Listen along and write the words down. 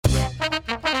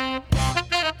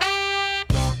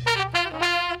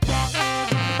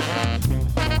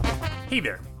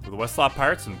there, we're the Westlaw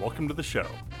Pirates and welcome to the show.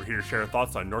 We're here to share our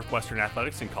thoughts on Northwestern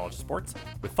athletics and college sports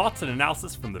with thoughts and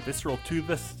analysis from the visceral to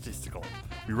the statistical.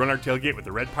 We run our tailgate with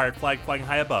the red pirate flag flying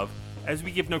high above as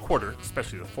we give no quarter,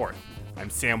 especially the fourth.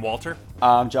 I'm Sam Walter.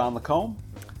 I'm John Lacombe.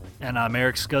 And I'm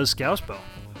Eric Skoskauspo.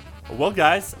 Well,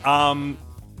 guys,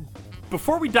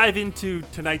 before we dive into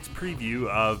tonight's preview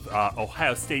of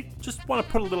Ohio State, just want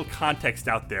to put a little context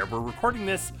out there. We're recording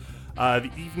this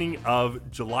the evening of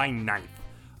July 9th.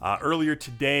 Earlier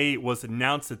today it was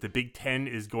announced that the Big Ten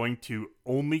is going to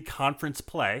only conference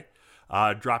play,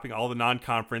 dropping all the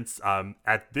non-conference.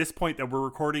 At this point that we're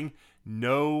recording,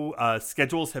 no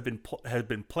schedules have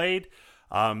been played.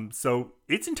 So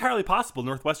it's entirely possible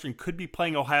Northwestern could be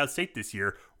playing Ohio State this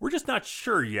year. We're just not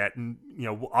sure yet. And,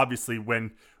 obviously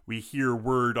when we hear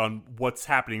word on what's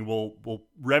happening, we'll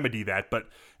remedy that. But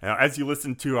as you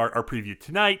listen to our preview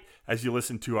tonight, as you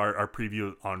listen to our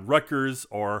preview on Rutgers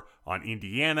or on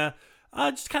Indiana,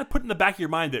 just kind of put in the back of your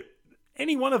mind that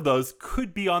any one of those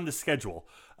could be on the schedule.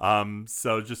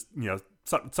 So just,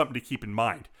 something to keep in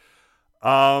mind.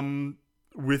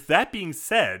 With that being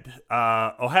said,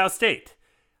 Ohio State,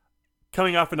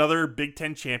 coming off another Big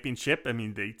Ten championship. I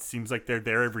mean, it seems like they're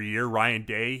there every year. Ryan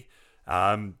Day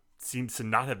seems to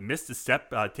not have missed a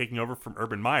step taking over from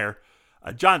Urban Meyer.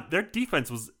 John, their defense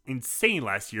was insane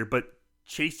last year, but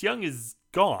Chase Young is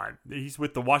gone. He's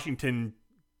with the Washington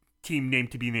team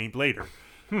named to be named later.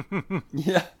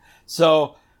 Yeah.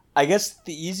 So I guess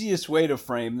the easiest way to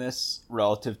frame this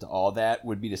relative to all that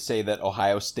would be to say that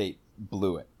Ohio State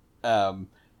blew it. And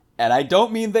I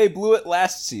don't mean they blew it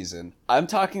last season. I'm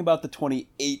talking about the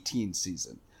 2018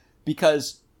 season.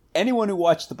 Because anyone who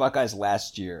watched the Buckeyes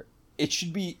last year, it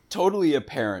should be totally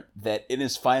apparent that in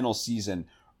his final season,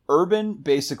 Urban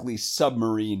basically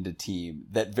submarined a team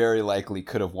that very likely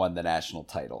could have won the national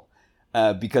title.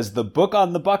 Because the book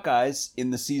on the Buckeyes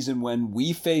in the season when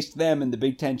we faced them in the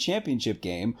Big Ten championship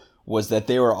game was that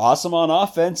they were awesome on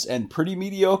offense and pretty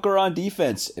mediocre on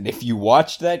defense. And if you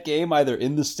watched that game either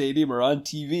in the stadium or on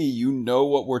TV, you know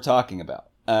what we're talking about.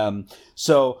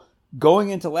 So going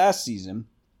into last season,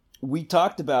 we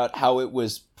talked about how it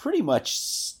was pretty much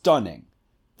stunning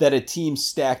that a team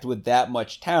stacked with that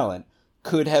much talent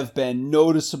could have been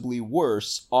noticeably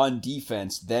worse on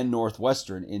defense than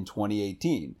Northwestern in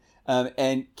 2018.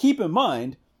 And keep in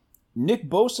mind, Nick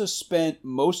Bosa spent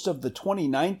most of the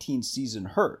 2019 season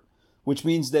hurt, which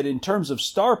means that in terms of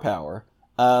star power,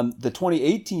 the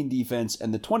 2018 defense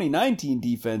and the 2019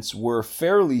 defense were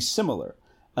fairly similar,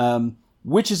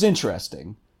 which is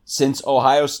interesting since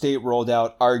Ohio State rolled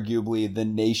out arguably the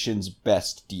nation's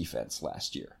best defense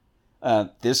last year.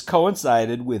 This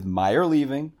coincided with Meyer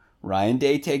leaving, Ryan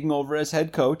Day taking over as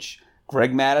head coach,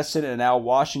 Greg Mattison and Al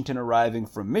Washington arriving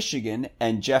from Michigan,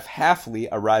 and Jeff Hafley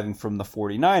arriving from the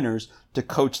 49ers to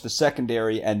coach the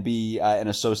secondary and be an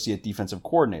associate defensive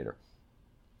coordinator.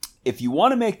 If you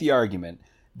want to make the argument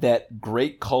that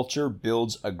great culture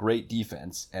builds a great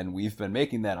defense, and we've been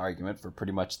making that argument for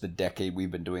pretty much the decade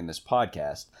we've been doing this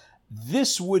podcast,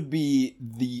 this would be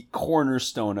the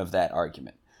cornerstone of that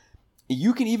argument.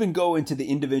 You can even go into the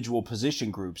individual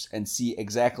position groups and see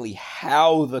exactly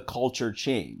how the culture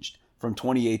changed from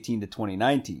 2018 to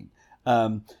 2019.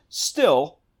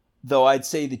 Still, though, I'd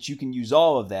say that you can use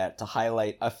all of that to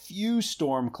highlight a few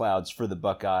storm clouds for the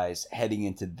Buckeyes heading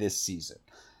into this season.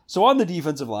 So on the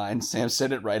defensive line, Sam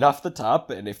said it right off the top,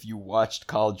 and if you watched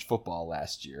college football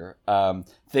last year,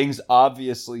 things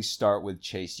obviously start with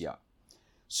Chase Young.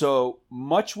 So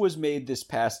much was made this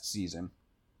past season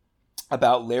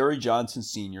about Larry Johnson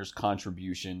Sr.'s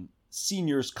contributions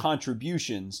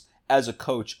as a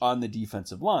coach on the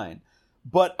defensive line.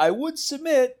 But I would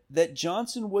submit that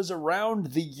Johnson was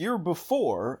around the year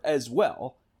before as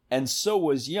well, and so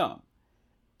was Young.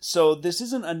 So this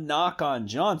isn't a knock on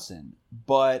Johnson,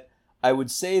 but I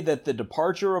would say that the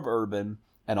departure of Urban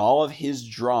and all of his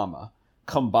drama,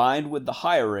 combined with the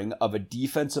hiring of a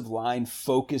defensive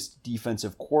line-focused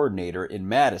defensive coordinator in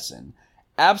Madison,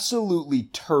 absolutely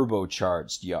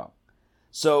turbocharged Young.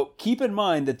 So keep in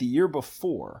mind that the year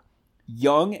before,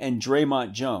 Young and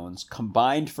Draymond Jones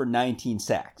combined for 19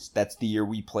 sacks. That's the year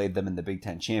we played them in the Big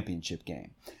Ten championship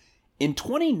game. In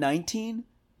 2019,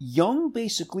 Young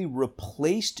basically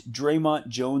replaced Draymond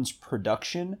Jones'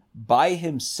 production by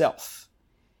himself.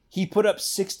 He put up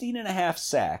 16.5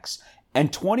 sacks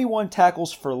and 21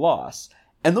 tackles for loss,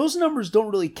 and those numbers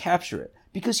don't really capture it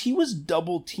because he was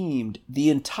double-teamed the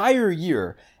entire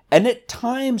year and at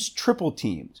times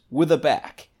triple-teamed with a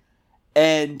back.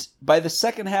 And by the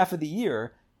second half of the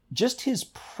year, just his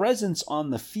presence on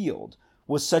the field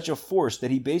was such a force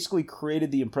that he basically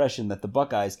created the impression that the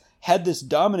Buckeyes had this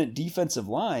dominant defensive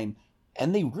line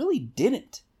And they really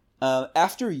didn't.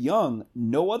 After Young,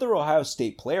 no other Ohio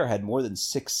State player had more than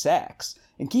 6 sacks.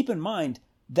 And keep in mind,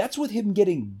 that's with him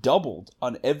getting doubled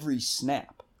on every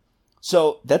snap.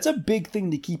 So that's a big thing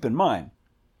to keep in mind,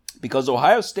 because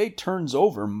Ohio State turns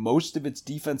over most of its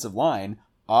defensive line,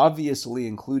 obviously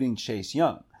including Chase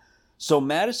Young. So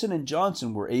Madison and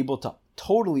Johnson were able to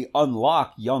totally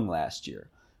unlock Young last year,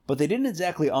 but they didn't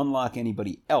exactly unlock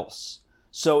anybody else.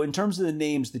 So in terms of the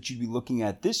names that you'd be looking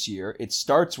at this year, it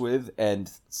starts with,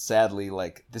 and sadly,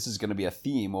 this is going to be a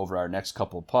theme over our next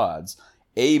couple of pods,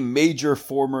 a major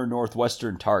former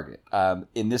Northwestern target.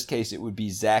 In this case, it would be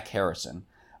Zach Harrison,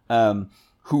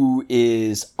 who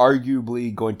is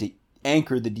arguably going to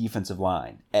anchor the defensive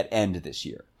line at end this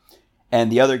year.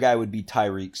 And the other guy would be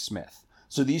Tyreek Smith.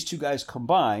 So these two guys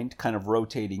combined, kind of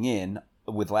rotating in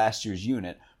with last year's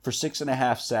unit, for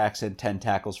 6.5 sacks and 10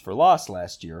 tackles for loss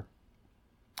last year.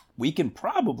 We can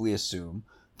probably assume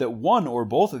that one or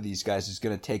both of these guys is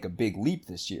going to take a big leap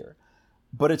this year.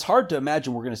 But it's hard to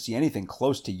imagine we're going to see anything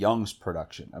close to Young's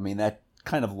production. I mean, that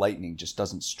kind of lightning just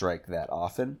doesn't strike that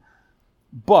often.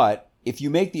 But if you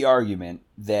make the argument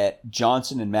that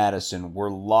Johnson and Madison were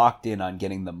locked in on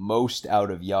getting the most out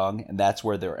of Young, and that's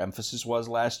where their emphasis was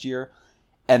last year,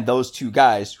 and those two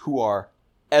guys who are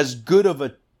as good of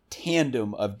a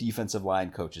tandem of defensive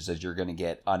line coaches as you're going to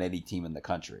get on any team in the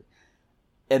country,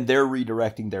 and they're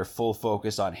redirecting their full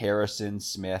focus on Harrison,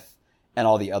 Smith, and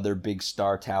all the other big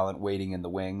star talent waiting in the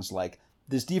wings.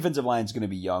 This defensive line is going to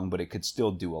be young, but it could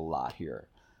still do a lot here.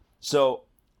 So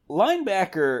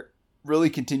linebacker really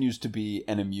continues to be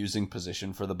an amusing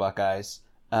position for the Buckeyes.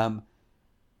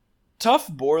 Tuf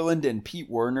Borland and Pete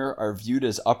Werner are viewed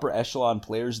as upper echelon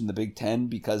players in the Big Ten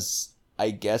because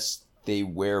I guess they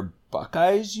wear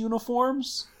Buckeyes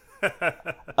uniforms.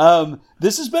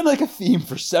 This has been a theme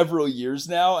for several years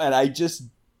now, and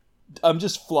I'm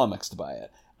just flummoxed by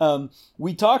it.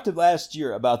 We talked last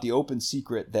year about the open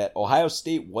secret that Ohio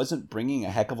State wasn't bringing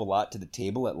a heck of a lot to the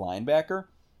table at linebacker.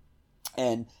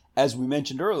 And as we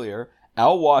mentioned earlier,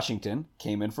 Al Washington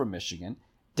came in from Michigan,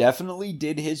 definitely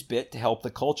did his bit to help the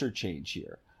culture change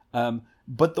here.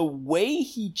 But the way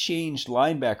he changed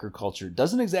linebacker culture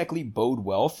doesn't exactly bode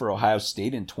well for Ohio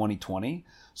State in 2020.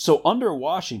 So under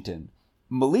Washington,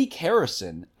 Malik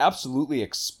Harrison absolutely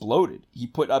exploded. He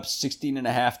put up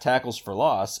 16.5 tackles for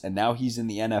loss, and now he's in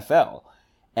the NFL.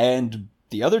 And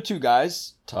the other two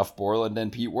guys, Tuf Borland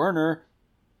and Pete Werner,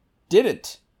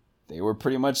 didn't. They were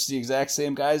pretty much the exact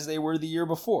same guys they were the year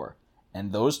before.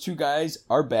 And those two guys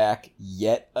are back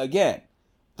yet again.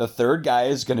 The third guy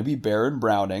is going to be Baron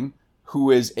Browning, who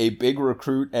is a big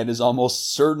recruit and is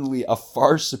almost certainly a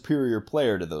far superior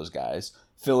player to those guys,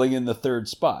 filling in the third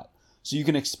spot. So you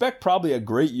can expect probably a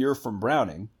great year from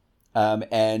Browning,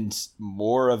 and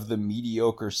more of the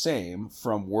mediocre same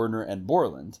from Werner and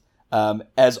Borland,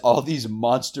 as all these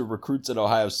monster recruits at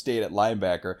Ohio State at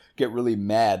linebacker get really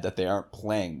mad that they aren't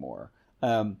playing more.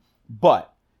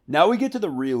 But now we get to the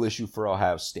real issue for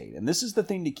Ohio State, and this is the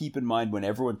thing to keep in mind when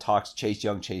everyone talks Chase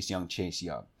Young, Chase Young, Chase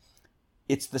Young.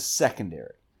 It's the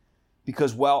secondary.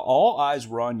 Because while all eyes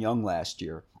were on Young last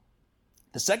year,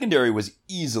 the secondary was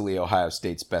easily Ohio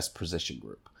State's best position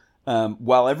group.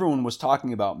 While everyone was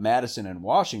talking about Madison and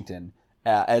Washington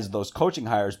as those coaching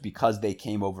hires because they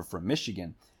came over from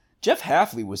Michigan, Jeff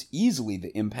Hafley was easily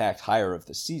the impact hire of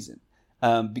the season.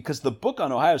 Because the book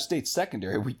on Ohio State's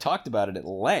secondary, we talked about it at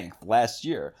length last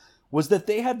year, was that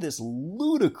they had this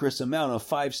ludicrous amount of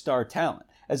 5-star talent.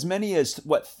 As many as,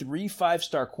 3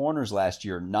 5-star corners last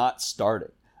year not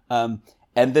starting.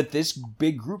 And that this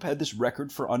big group had this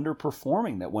record for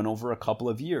underperforming that went over a couple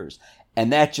of years.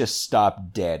 And that just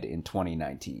stopped dead in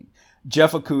 2019.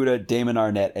 Jeff Okudah, Damon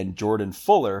Arnett, and Jordan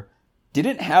Fuller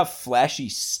didn't have flashy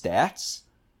stats.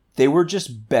 They were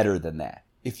just better than that.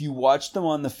 If you watched them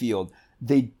on the field,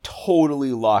 they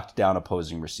totally locked down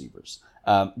opposing receivers.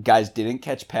 Guys didn't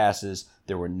catch passes.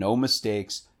 There were no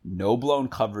mistakes. No blown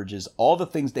coverages, all the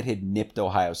things that had nipped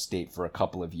Ohio State for a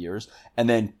couple of years, and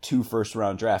then 2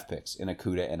 first-round draft picks in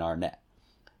Okudah and Arnett.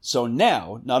 So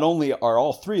now, not only are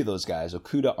all 3 of those guys,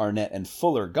 Okudah, Arnett, and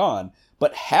Fuller, gone,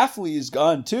 but Hafley is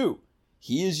gone too.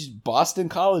 He is Boston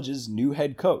College's new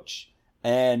head coach.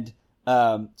 And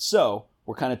so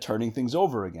we're kind of turning things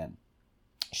over again.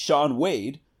 Shaun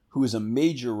Wade, who is a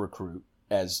major recruit,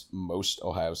 as most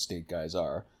Ohio State guys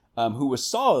are, who was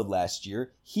solid last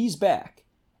year, he's back.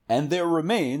 And there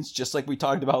remains, just like we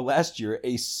talked about last year,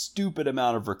 a stupid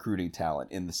amount of recruiting talent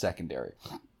in the secondary.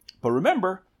 But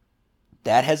remember,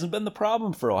 that hasn't been the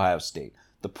problem for Ohio State.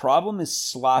 The problem is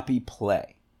sloppy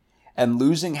play. And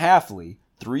losing Hafley,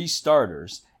 3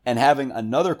 starters, and having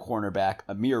another cornerback,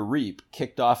 Amir Reep,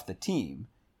 kicked off the team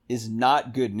is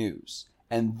not good news.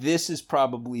 And this is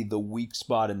probably the weak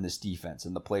spot in this defense,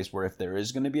 and the place where if there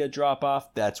is going to be a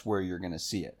drop-off, that's where you're going to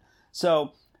see it.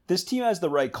 So this team has the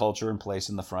right culture in place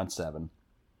in the front seven.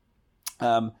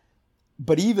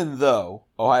 But even though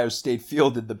Ohio State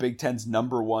fielded the Big Ten's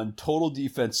 #1 total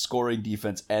defense, scoring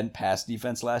defense, and pass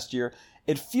defense last year,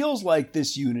 it feels like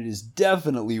this unit is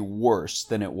definitely worse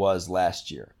than it was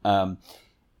last year.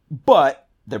 But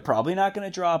they're probably not going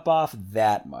to drop off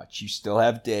that much. You still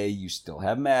have Day, you still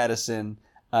have Madison,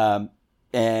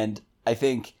 and I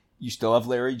think you still have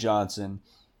Larry Johnson.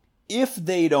 If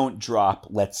they don't drop,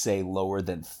 let's say, lower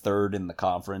than 3rd in the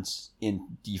conference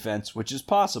in defense, which is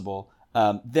possible,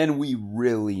 then we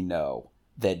really know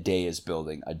that Day is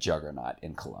building a juggernaut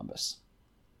in Columbus.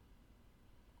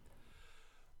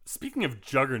 Speaking of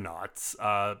juggernauts,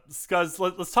 Scuzz,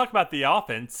 let's talk about the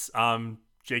offense.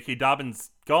 J.K. Dobbins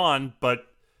gone, but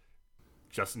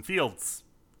Justin Fields.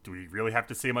 Do we really have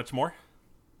to say much more?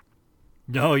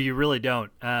 No, you really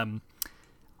don't.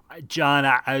 John,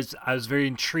 I was very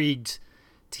intrigued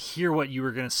to hear what you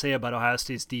were going to say about Ohio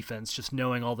State's defense, just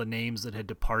knowing all the names that had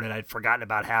departed. I'd forgotten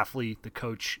about Hafley, the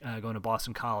coach, going to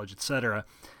Boston College, etc.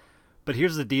 But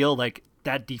here's the deal, like,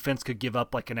 that defense could give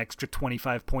up like an extra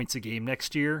 25 points a game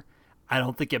next year. I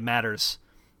don't think it matters.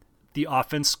 The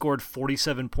offense scored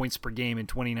 47 points per game in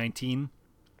 2019.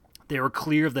 They were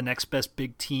clear of the next best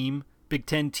Big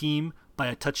Ten team by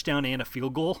a touchdown and a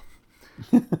field goal.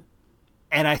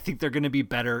 And I think they're going to be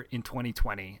better in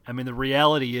 2020. I mean, the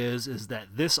reality is that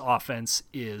this offense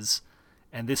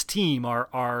and this team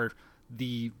are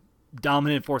the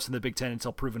dominant force in the Big Ten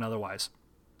until proven otherwise.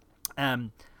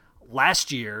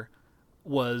 Last year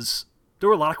there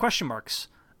were a lot of question marks.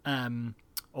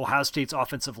 Ohio State's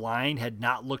offensive line had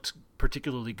not looked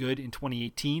particularly good in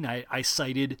 2018. I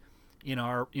cited in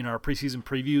our preseason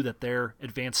preview that their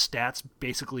advanced stats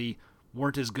basically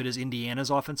weren't as good as Indiana's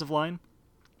offensive line.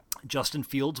 Justin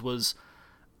Fields was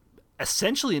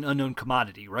essentially an unknown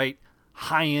commodity, right?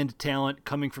 High-end talent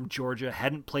coming from Georgia,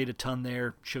 hadn't played a ton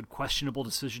there, showed questionable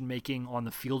decision-making on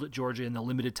the field at Georgia in the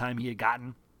limited time he had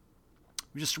gotten.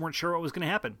 We just weren't sure what was going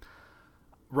to happen.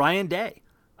 Ryan Day,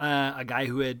 a guy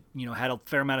who had had a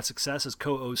fair amount of success as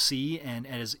co-OC and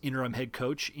as interim head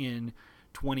coach in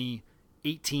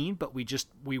 2018, but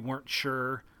we weren't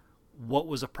sure what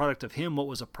was a product of him, what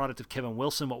was a product of Kevin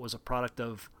Wilson, what was a product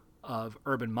of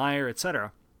Urban Meyer,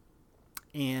 etc.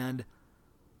 And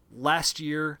last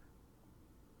year,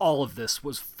 all of this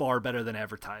was far better than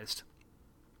advertised.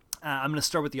 I'm going to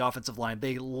start with the offensive line.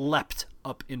 They leapt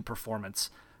up in performance.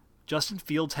 Justin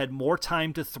Fields had more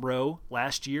time to throw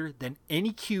last year than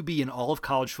any QB in all of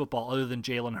college football other than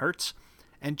Jalen Hurts.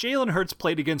 And Jalen Hurts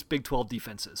played against Big 12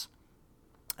 defenses.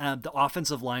 The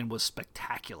offensive line was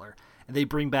spectacular. And they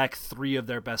bring back 3 of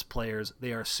their best players.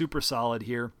 They are super solid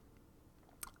here.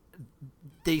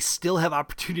 They still have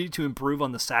opportunity to improve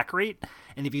on the sack rate.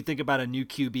 And if you think about a new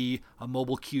QB, a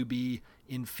mobile QB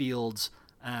in Fields,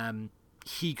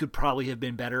 he could probably have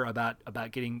been better about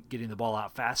getting the ball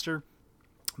out faster.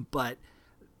 But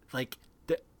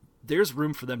there's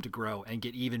room for them to grow and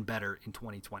get even better in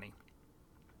 2020.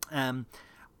 I'm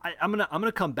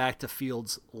gonna come back to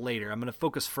Fields later. I'm gonna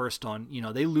focus first on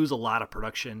they lose a lot of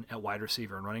production at wide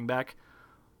receiver and running back,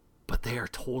 but they are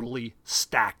totally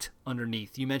stacked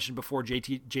underneath. You mentioned before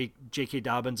J.K.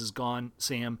 Dobbins is gone,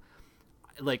 Sam.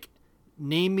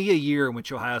 Name me a year in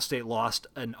which Ohio State lost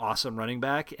an awesome running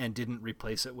back and didn't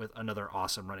replace it with another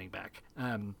awesome running back.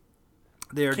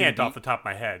 Can't off the top of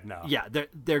my head, no. Yeah,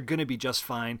 they're going to be just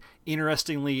fine.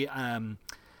 Interestingly,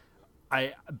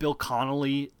 Bill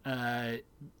Connolly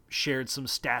shared some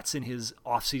stats in his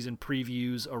offseason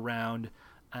previews around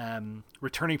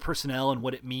returning personnel and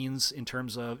what it means in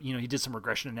terms of, he did some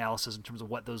regression analysis in terms of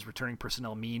what those returning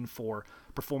personnel mean for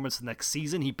performance the next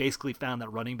season. He basically found that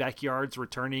running back yards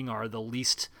returning are the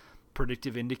least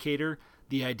predictive indicator.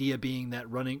 The idea being that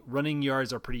running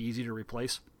yards are pretty easy to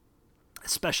replace,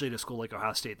 especially at a school like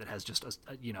Ohio State that has just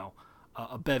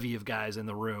a bevy of guys in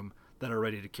the room that are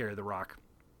ready to carry the rock.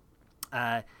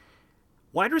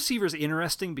 Wide receiver is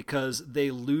interesting because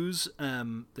they lose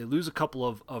a couple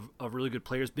of really good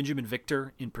players. Benjamin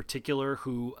Victor in particular,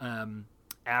 who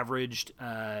averaged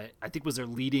I think was their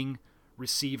leading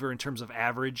receiver in terms of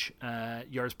average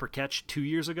yards per catch 2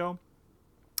 years ago.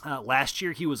 Last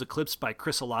year he was eclipsed by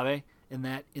Chris Olave in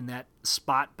that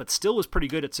spot, but still was pretty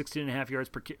good at 16.5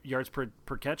 yards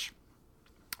per catch.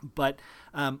 But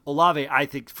Olave, I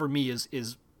think for me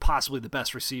is possibly the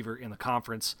best receiver in the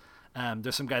conference.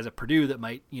 There's some guys at Purdue that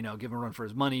might give him a run for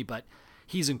his money, but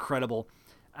he's incredible.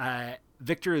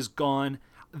 Victor is gone.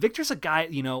 Victor's a guy,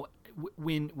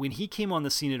 when he came on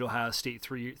the scene at Ohio State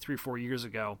 4 years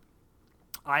ago,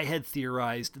 I had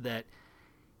theorized that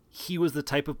he was the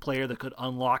type of player that could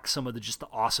unlock some of the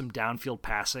awesome downfield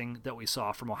passing that we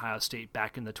saw from Ohio State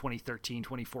back in the 2013,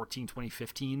 2014,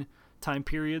 2015 time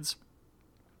periods.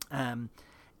 And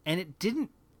it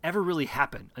didn't ever really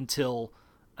happen until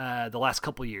the last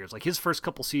couple of years. Like his first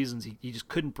couple seasons, he just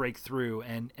couldn't break through.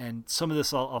 And some of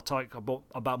this I'll talk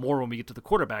about more when we get to the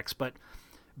quarterbacks. But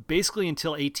basically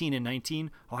until 18 and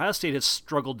 19, Ohio State has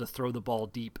struggled to throw the ball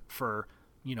deep for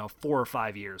 4 or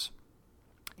 5 years.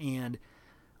 And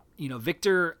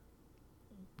Victor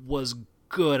was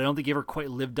good. I don't think he ever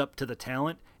quite lived up to the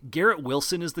talent. Garrett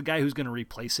Wilson is the guy who's going to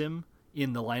replace him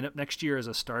in the lineup next year as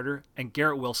a starter, and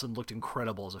Garrett Wilson looked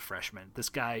incredible as a freshman. This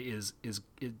guy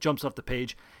it jumps off the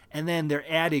page. And then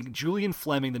they're adding Julian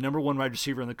Fleming, the number 1 wide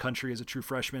receiver in the country as a true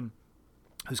freshman,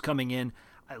 who's coming in.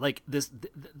 Like this,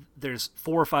 there's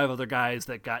 4 or 5 other guys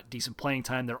that got decent playing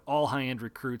time. They're all high-end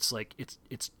recruits. Like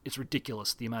it's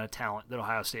ridiculous the amount of talent that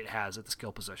Ohio State has at the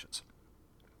skill positions.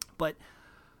 But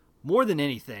more than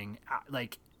anything,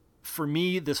 like for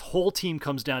me, this whole team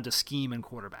comes down to scheme and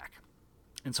quarterback.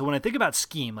 And so when I think about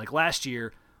scheme, like last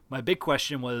year, my big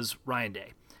question was Ryan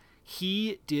Day.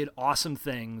 He did awesome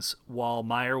things while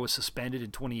Meyer was suspended in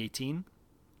 2018.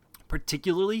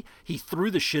 Particularly, he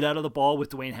threw the shit out of the ball with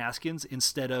Dwayne Haskins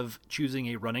instead of choosing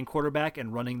a running quarterback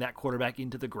and running that quarterback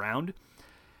into the ground.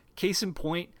 Case in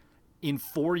point, in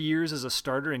 4 years as a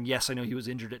starter, and yes, I know he was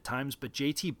injured at times, but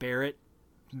JT Barrett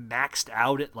maxed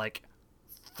out at like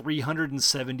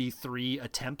 373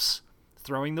 attempts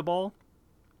throwing the ball.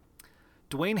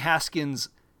 Dwayne Haskins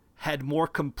had more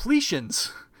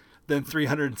completions than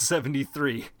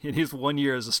 373 in his 1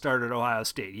 year as a starter at Ohio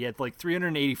State. He had like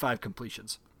 385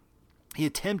 completions. He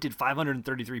attempted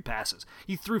 533 passes.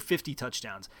 He threw 50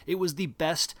 touchdowns. It was the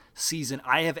best season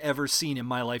I have ever seen in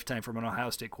my lifetime from an Ohio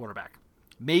State quarterback.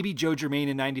 Maybe Joe Germain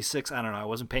in 96. I don't know. I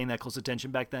wasn't paying that close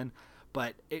attention back then.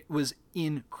 But it was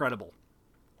incredible.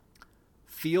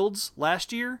 Fields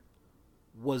last year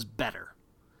was better.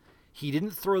 He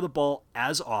didn't throw the ball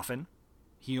as often.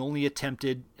 He only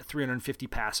attempted 350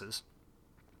 passes.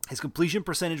 His completion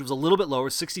percentage was a little bit lower,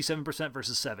 67%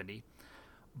 versus 70%.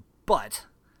 But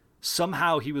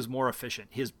somehow he was more efficient.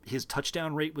 His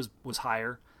touchdown rate was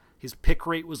higher. His pick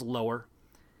rate was lower.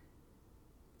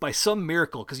 By some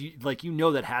miracle, because you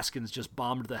know that Haskins just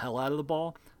bombed the hell out of the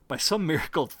ball. By some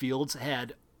miracle, Fields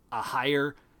had a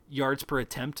higher yards per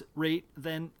attempt rate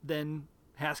than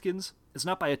Haskins. It's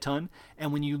not by a ton.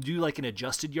 And when you do like an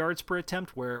adjusted yards per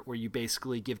attempt where you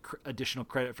basically give additional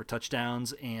credit for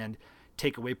touchdowns and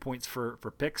take away points for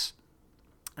picks,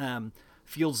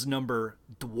 Fields' number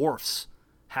dwarfs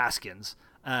Haskins.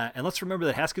 And let's remember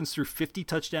that Haskins threw 50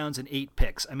 touchdowns and 8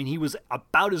 picks. I mean, he was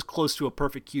about as close to a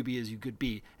perfect QB as you could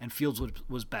be, and Fields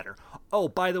was better. Oh,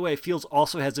 by the way, Fields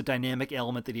also has a dynamic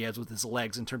element that he has with his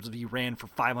legs in terms of he ran for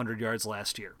 500 yards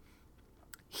last year.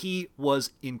 He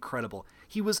was incredible.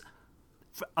 He was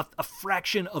a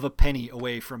fraction of a penny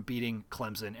away from beating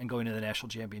Clemson and going to the national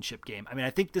championship game. I mean, I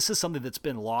think this is something that's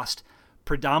been lost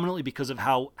predominantly because of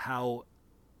how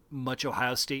much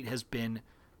Ohio State has been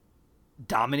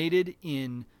dominated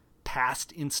in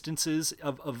past instances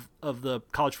of the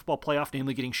college football playoff,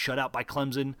 namely getting shut out by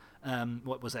Clemson.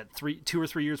 What was that, 2 or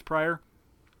 3 years prior?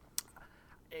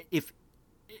 If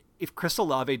Chris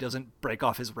Olave doesn't break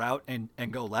off his route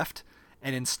and go left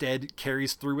and instead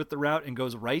carries through with the route and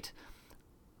goes right,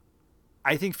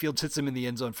 I think Fields hits him in the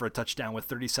end zone for a touchdown with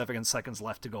 37 seconds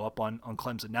left to go up on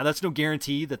Clemson. Now, that's no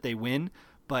guarantee that they win,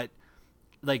 but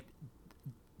like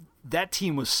that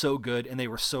team was so good and they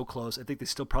were so close. I think they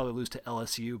still probably lose to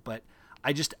LSU, but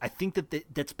I think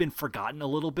that's been forgotten a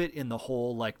little bit in the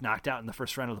whole like knocked out in the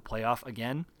first round of the playoff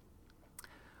again.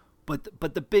 But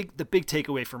the big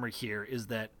takeaway from here is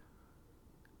that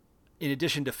in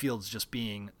addition to Fields just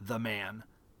being the man,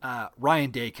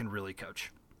 Ryan Day can really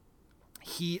coach.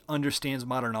 He understands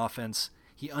modern offense.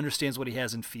 He understands what he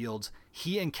has in Fields.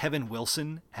 He and Kevin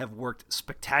Wilson have worked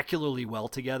spectacularly well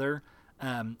together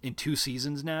in 2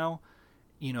 seasons now.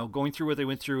 You know, going through what they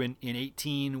went through in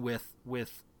 18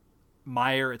 with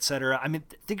Meyer, etc. I mean,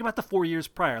 think about the 4 years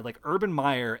prior. Like Urban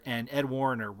Meyer and Ed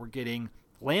Warner were getting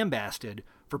lambasted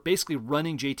for basically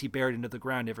running JT Barrett into the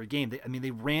ground every game.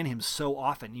 They ran him so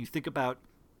often. You think about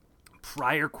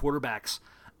prior quarterbacks,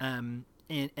 and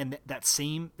that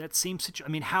same situation. I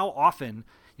mean, how often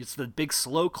it's the big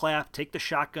slow clap, take the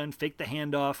shotgun, fake the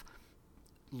handoff,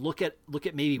 look at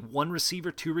maybe 1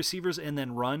 receiver, 2 receivers, and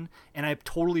then run. And I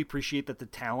totally appreciate that the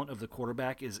talent of the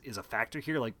quarterback is a factor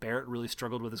here. Like Barrett really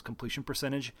struggled with his completion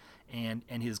percentage and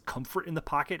his comfort in the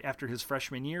pocket after his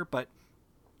freshman year, but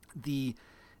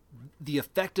the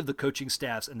effect of the coaching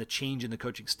staffs and the change in the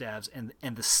coaching staffs and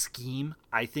the scheme,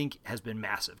 I think, has been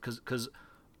massive because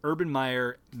Urban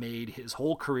Meyer made his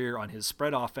whole career on his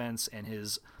spread offense and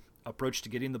his approach to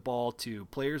getting the ball to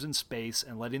players in space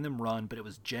and letting them run, but it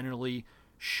was generally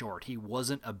short. He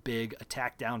wasn't a big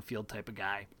attack downfield type of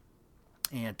guy.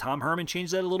 And Tom Herman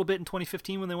changed that a little bit in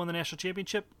 2015 when they won the national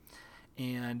championship.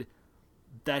 And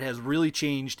that has really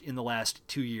changed in the last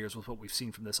 2 years with what we've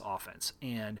seen from this offense.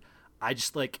 And I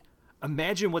just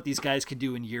imagine what these guys can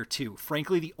do in year 2.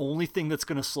 Frankly, the only thing that's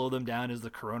going to slow them down is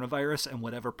the coronavirus and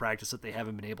whatever practice that they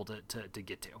haven't been able to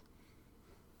get to.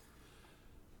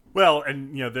 Well,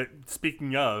 and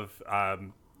speaking of,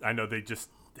 I know they just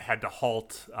had to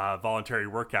halt voluntary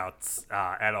workouts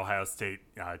at Ohio State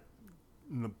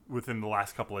within the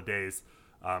last couple of days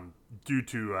due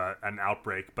to an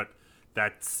outbreak, but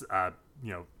that's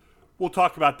we'll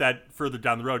talk about that further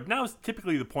down the road. Now is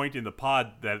typically the point in the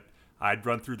pod that I'd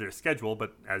run through their schedule,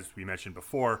 but as we mentioned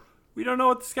before, we don't know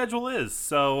what the schedule is.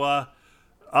 So,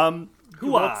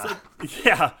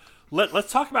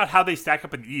 let's talk about how they stack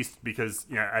up in the East because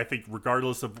I think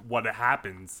regardless of what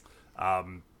happens,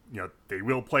 they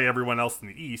will play everyone else in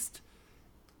the East,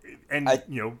 and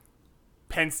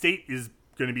Penn State is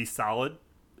going to be solid.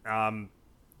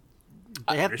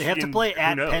 They have to play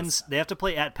at Penn. They have to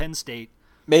play at Penn State.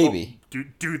 Maybe,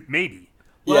 maybe.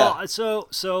 Well, yeah.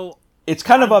 So it's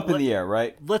kind of up in the air,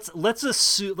 right? Let's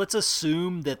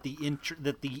assume that the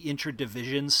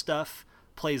interdivision stuff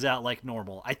plays out like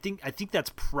normal. I think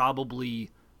that's probably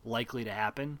likely to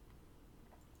happen.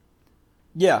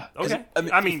 Yeah. Okay.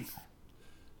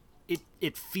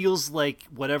 It feels like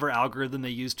whatever algorithm they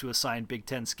use to assign Big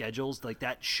Ten schedules, like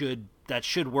that should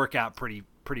work out pretty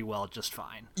well, just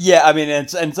fine. Yeah, I mean,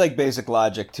 it's like basic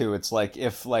logic too. It's like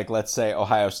if let's say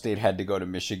Ohio State had to go to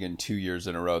Michigan 2 years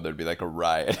in a row, there'd be like a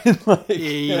riot.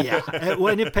 Yeah.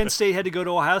 When if Penn State had to go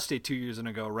to Ohio State 2 years in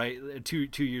a go, right? Two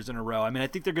years in a row. I mean, I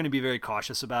think they're going to be very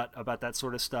cautious about that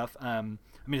sort of stuff. I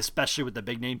mean, especially with the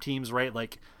big name teams, right?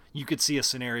 Like you could see a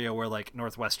scenario where like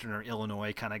Northwestern or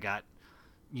Illinois kind of got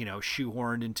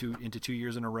shoehorned into 2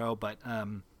 years in a row, but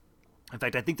in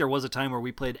fact, I think there was a time where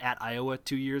we played at Iowa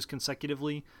 2 years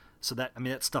consecutively. So that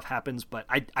stuff happens, but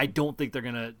I don't think they're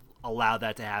going to allow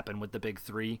that to happen with the big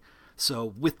three.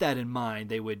 So with that in mind,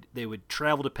 they would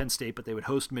travel to Penn State, but they would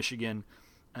host Michigan.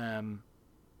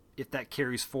 If that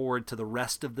carries forward to the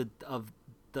rest of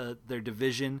their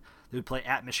division, they would play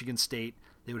at Michigan State.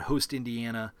 They would host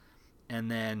Indiana, and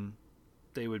then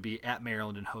they would be at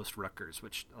Maryland and host Rutgers,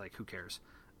 which who cares?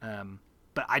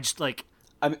 But I just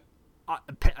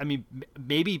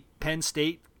maybe Penn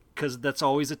State, because that's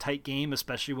always a tight game,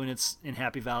 especially when it's in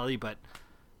Happy Valley. But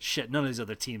shit, none of these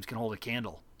other teams can hold a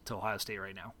candle to Ohio State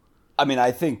right now. I mean,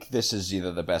 I think this is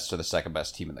either the best or the second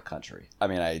best team in the country. I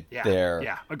mean,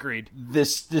 agreed.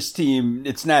 This team,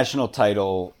 it's national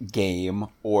title game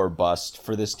or bust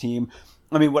for this team.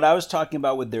 I mean, what I was talking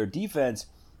about with their defense,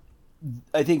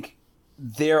 I think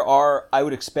I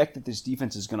would expect that this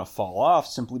defense is going to fall off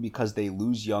simply because they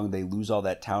lose Young, they lose all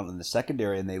that talent in the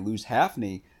secondary, and they lose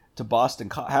Hafley to Boston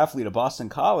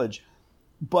College.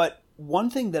 But one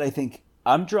thing that I think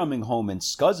I'm drumming home, and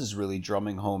Scuzz is really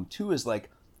drumming home too, is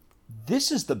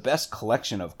this is the best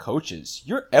collection of coaches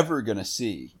you're ever going to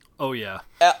see. Oh yeah,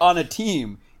 on a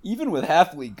team, even with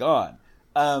Hafley gone.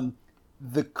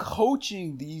 The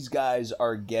coaching these guys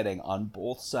are getting on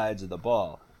both sides of the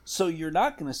ball. So you're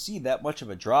not going to see that much of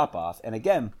a drop-off. And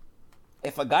again,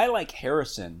 if a guy like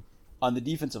Harrison on the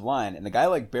defensive line and a guy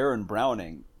like Baron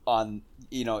Browning on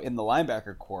in the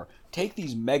linebacker core take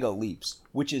these mega leaps,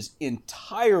 which is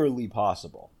entirely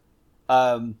possible,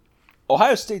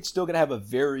 Ohio State's still going to have a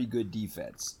very good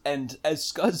defense. And as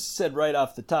Scuzz said right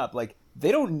off the top,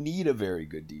 they don't need a very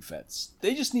good defense.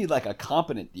 They just need a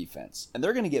competent defense. And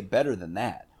they're going to get better than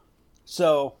that.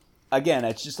 So, again,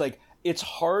 it's just it's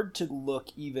hard to look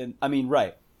even. I mean,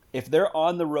 right. If they're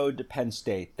on the road to Penn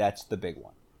State, that's the big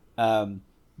one.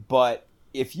 But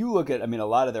if you look at, a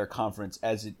lot of their conference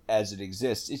as it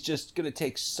exists, it's just going to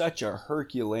take such a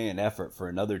Herculean effort for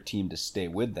another team to stay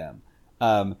with them.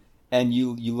 And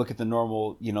you look at the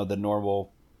normal,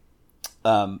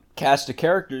 cast of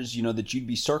characters, that you'd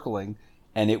be circling,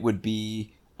 and it would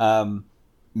be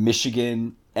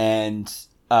Michigan and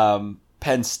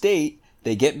Penn State.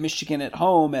 They get Michigan at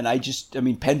home,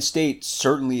 and Penn State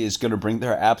certainly is going to bring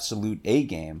their absolute A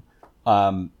game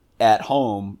at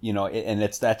home, and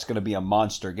that's going to be a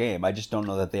monster game. I just don't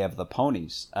know that they have the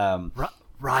ponies.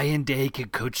 Ryan Day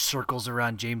could coach circles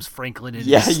around James Franklin in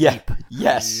his sleep.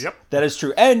 Yes, yep. That is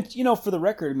true. And, for the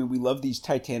record, we love these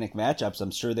Titanic matchups. I'm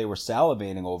sure they were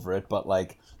salivating over it, but,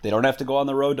 they don't have to go on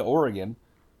the road to Oregon.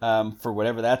 for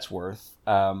whatever that's worth.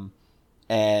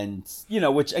 And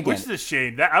which is a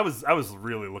shame. That I was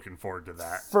really looking forward to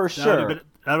that for sure. That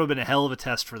would have been a hell of a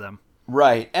test for them,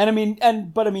 right? And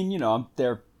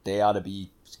they ought to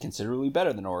be considerably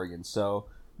better than Oregon. So,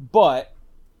 but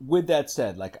with that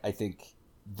said, like I think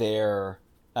they're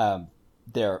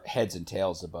heads and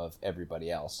tails above everybody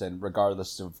else, and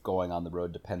regardless of going on the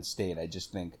road to Penn State, I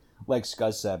just think, like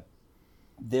Scuzz said,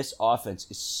 this offense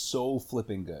is so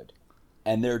flipping good.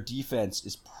 And their defense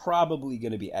is probably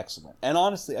going to be excellent. And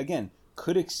honestly, again,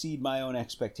 could exceed my own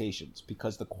expectations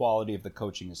because the quality of the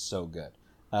coaching is so good.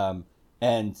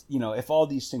 And if all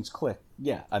these things click,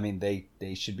 yeah, I mean,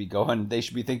 they should be going. They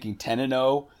should be thinking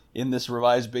 10-0 in this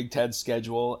revised Big Ten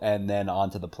schedule, and then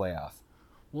on to the playoff.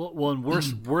 Well, in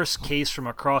worst case, from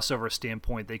a crossover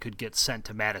standpoint, they could get sent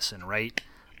to Madison, right?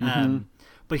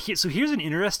 So here's an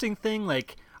interesting thing.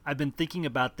 Like I've been thinking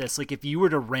about this. Like if you were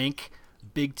to rank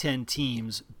Big Ten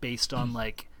teams based on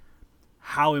like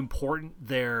how important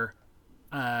their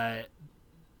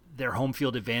home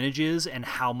field advantage is and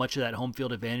how much of that home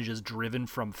field advantage is driven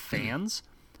from fans,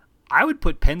 I would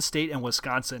put Penn State and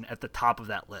Wisconsin at the top of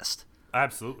that list.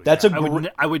 Absolutely.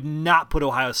 I would not put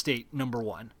Ohio State number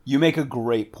one. You make a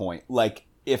great point. Like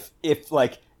if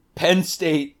like Penn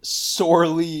State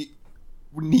sorely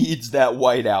needs that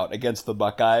whiteout against the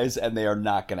Buckeyes, and they are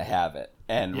not going to have it.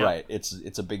 And right,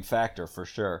 it's a big factor for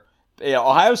sure. Yeah,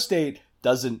 Ohio State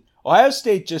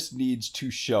just needs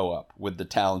to show up with the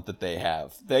talent that they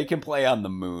have. They can play on the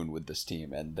moon with this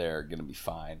team, and they're going to be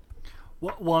fine.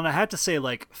 Well, and I have to say,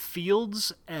 like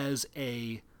Fields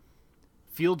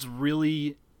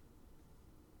really,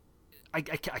 I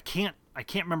can't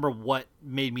remember what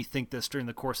made me think this during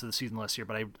the course of the season last year,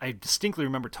 but I distinctly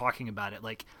remember talking about it.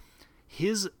 Like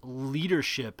his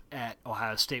leadership at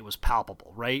Ohio State was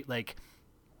palpable, right? Like.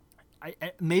 I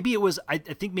think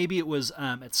maybe it was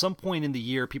at some point in the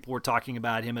year people were talking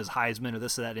about him as Heisman or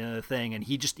this or that and other thing, and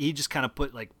he just kind of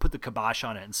put the kibosh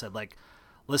on it and said, like,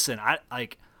 listen, I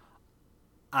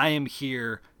am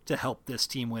here to help this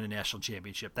team win a national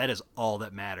championship. That is all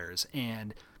that matters,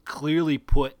 and clearly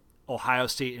put Ohio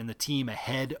State and the team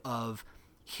ahead of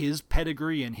his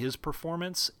pedigree and his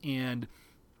performance, and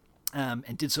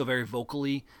did so very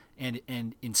vocally and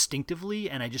instinctively,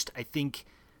 and I think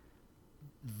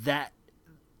that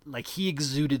like he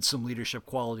exuded some leadership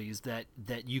qualities that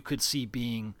you could see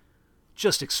being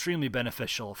just extremely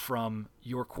beneficial from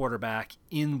your quarterback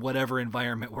in whatever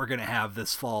environment we're going to have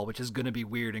this fall, which is going to be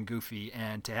weird and goofy.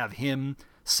 And to have him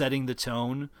setting the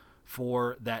tone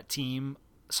for that team,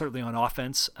 certainly on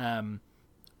offense, I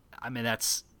mean,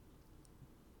 that's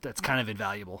kind of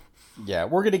invaluable. Yeah,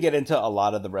 we're going to get into a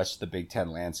lot of the rest of the Big Ten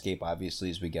landscape, obviously,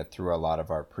 as we get through a lot of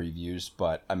our previews.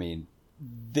 But, I mean,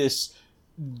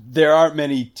 there aren't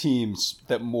many teams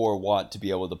that more want to be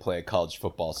able to play a college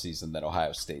football season than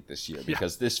Ohio State this year,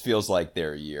 because this feels like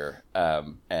their year.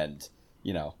 And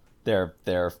they're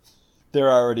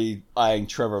already eyeing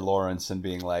Trevor Lawrence and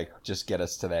being like, just get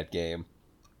us to that game.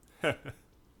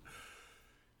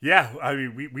 Yeah, I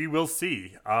mean, we will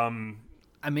see.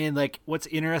 I mean, like, what's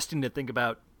interesting to think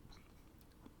about,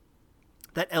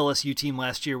 that LSU team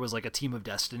last year was like a team of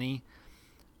destiny.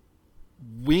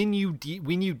 When you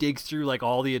dig through like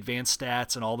all the advanced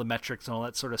stats and all the metrics and all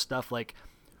that sort of stuff, like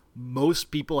most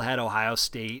people had Ohio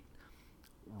State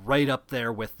right up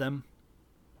there with them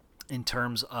in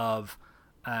terms of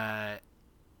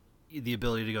the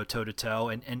ability to go toe to toe.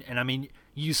 And I mean,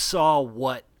 you saw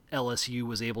what LSU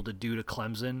was able to do to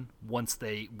Clemson once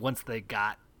they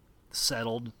got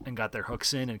settled and got their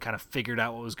hooks in and kind of figured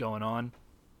out what was going on.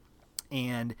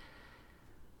 And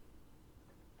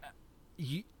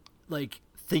like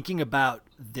thinking about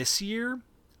this year,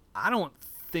 I don't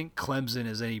think Clemson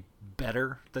is any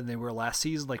better than they were last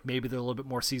season. Like maybe they're a little bit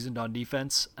more seasoned on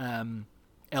defense.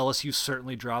 LSU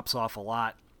certainly drops off a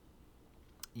lot.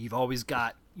 You've always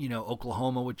got,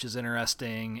 Oklahoma, which is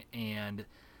interesting. And,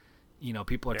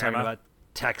 people are talking about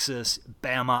Texas,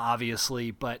 Bama,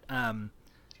 obviously, but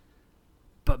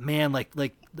man, like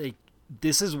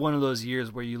this is one of those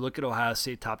years where you look at Ohio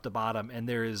State top to bottom and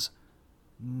there is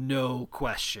no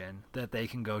question that they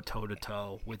can go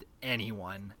toe-to-toe with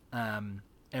anyone, and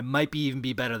might even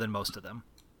be better than most of them.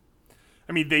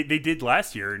 I mean, they did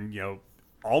last year and,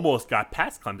 almost got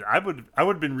past Clemson. I would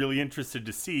have been really interested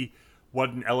to see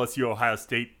what an LSU-Ohio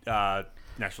State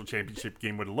national championship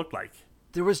game would have looked like.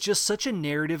 There was just such a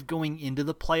narrative going into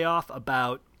the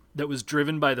playoff that was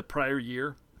driven by the prior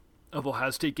year of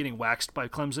Ohio State getting waxed by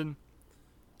Clemson.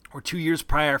 Or 2 years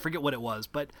prior, I forget what it was,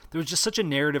 but there was just such a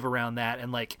narrative around that,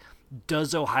 and like,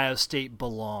 does Ohio State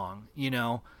belong?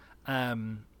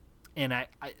 And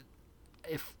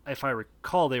if I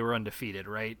recall, they were undefeated,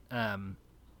 right?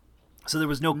 So there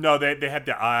was no. No, they had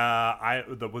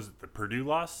was it the Purdue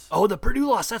loss? Oh, the Purdue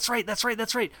loss. That's right.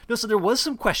 No, so there was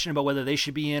some question about whether they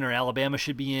should be in or Alabama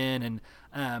should be in,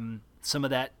 and some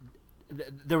of that.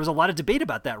 There was a lot of debate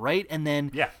about that, right? And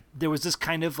then there was this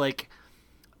kind of like,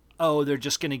 oh, they're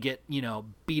just going to get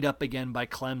beat up again by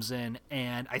Clemson,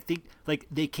 and I think like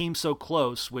they came so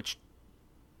close, which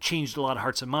changed a lot of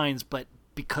hearts and minds, but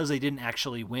because they didn't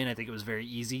actually win, I think it was very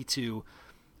easy to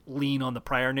lean on the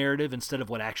prior narrative instead of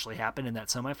what actually happened in that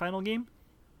semifinal game.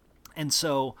 And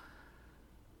so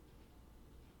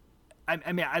I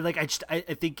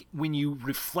think when you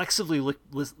reflexively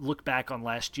look back on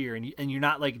last year and you're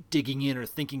not like digging in or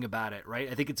thinking about it,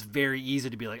 right? I think it's very easy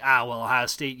to be like, Ohio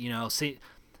State,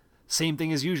 same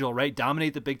thing as usual, right?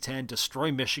 Dominate the Big Ten,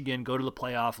 destroy Michigan, go to the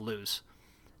playoff, lose.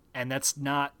 And that's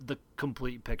not the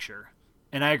complete picture.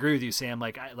 And I agree with you, Sam.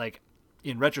 Like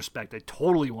in retrospect, I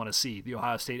totally want to see the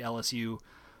Ohio State LSU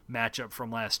matchup from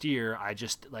last year. I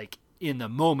just in the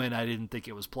moment, I didn't think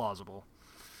it was plausible.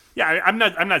 Yeah, I'm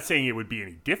not saying it would be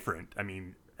any different. I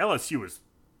mean, LSU was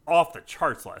off the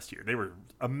charts last year. They were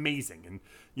amazing, and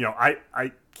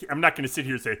I'm not going to sit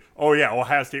here and say, oh yeah,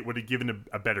 Ohio State would have given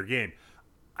a better game.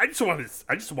 I just wanted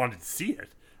to see it.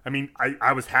 I mean,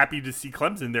 I was happy to see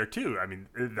Clemson there too. I mean,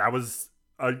 that was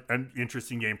an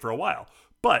interesting game for a while.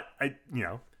 But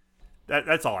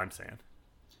that's all I'm saying.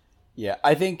 Yeah,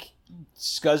 I think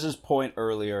Scuzz's point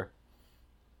earlier,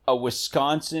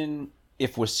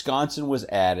 if Wisconsin was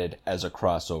added as a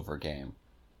crossover game,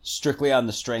 strictly on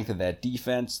the strength of that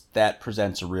defense, that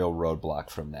presents a real roadblock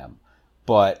from them.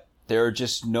 But there are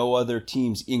just no other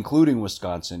teams, including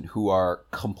Wisconsin, who are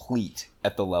complete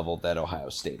at the level that Ohio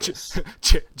State is.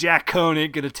 Jack Cohn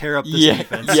ain't going to tear up this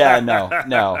defense. Yeah,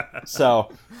 no.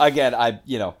 So, again,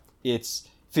 it's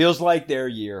feels like their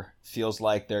year. Feels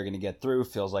like they're going to get through.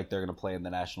 Feels like they're going to play in the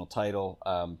national title.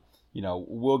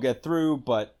 We'll get through,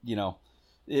 but,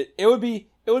 it would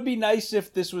be nice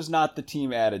if this was not the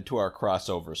team added to our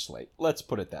crossover slate. Let's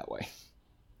put it that way.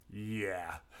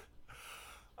 Yeah.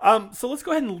 So let's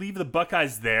go ahead and leave the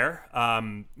Buckeyes there.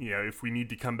 If we need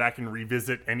to come back and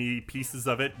revisit any pieces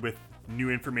of it with new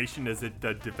information as it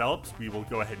develops, we will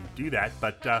go ahead and do that.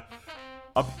 But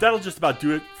that'll just about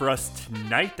do it for us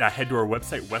tonight. Head to our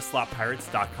website,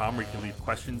 westlottpirates.com, where you can leave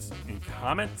questions and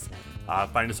comments.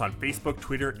 Find us on Facebook,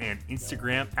 Twitter, and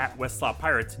Instagram at Westlot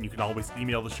Pirates, and you can always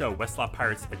email the show,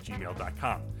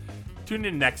 westlotpirates@gmail.com. Tune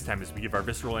in next time as we give our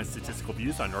visceral and statistical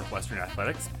views on Northwestern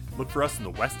athletics. Look for us in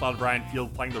the West Lot O'Brien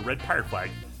Field flying the red pirate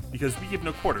flag, because we give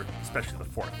no quarter, especially the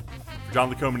fourth. For John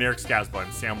Lacombe and Eric Skazba,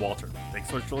 I'm Sam Walter. Thanks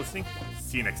so much for listening.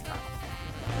 See you next time.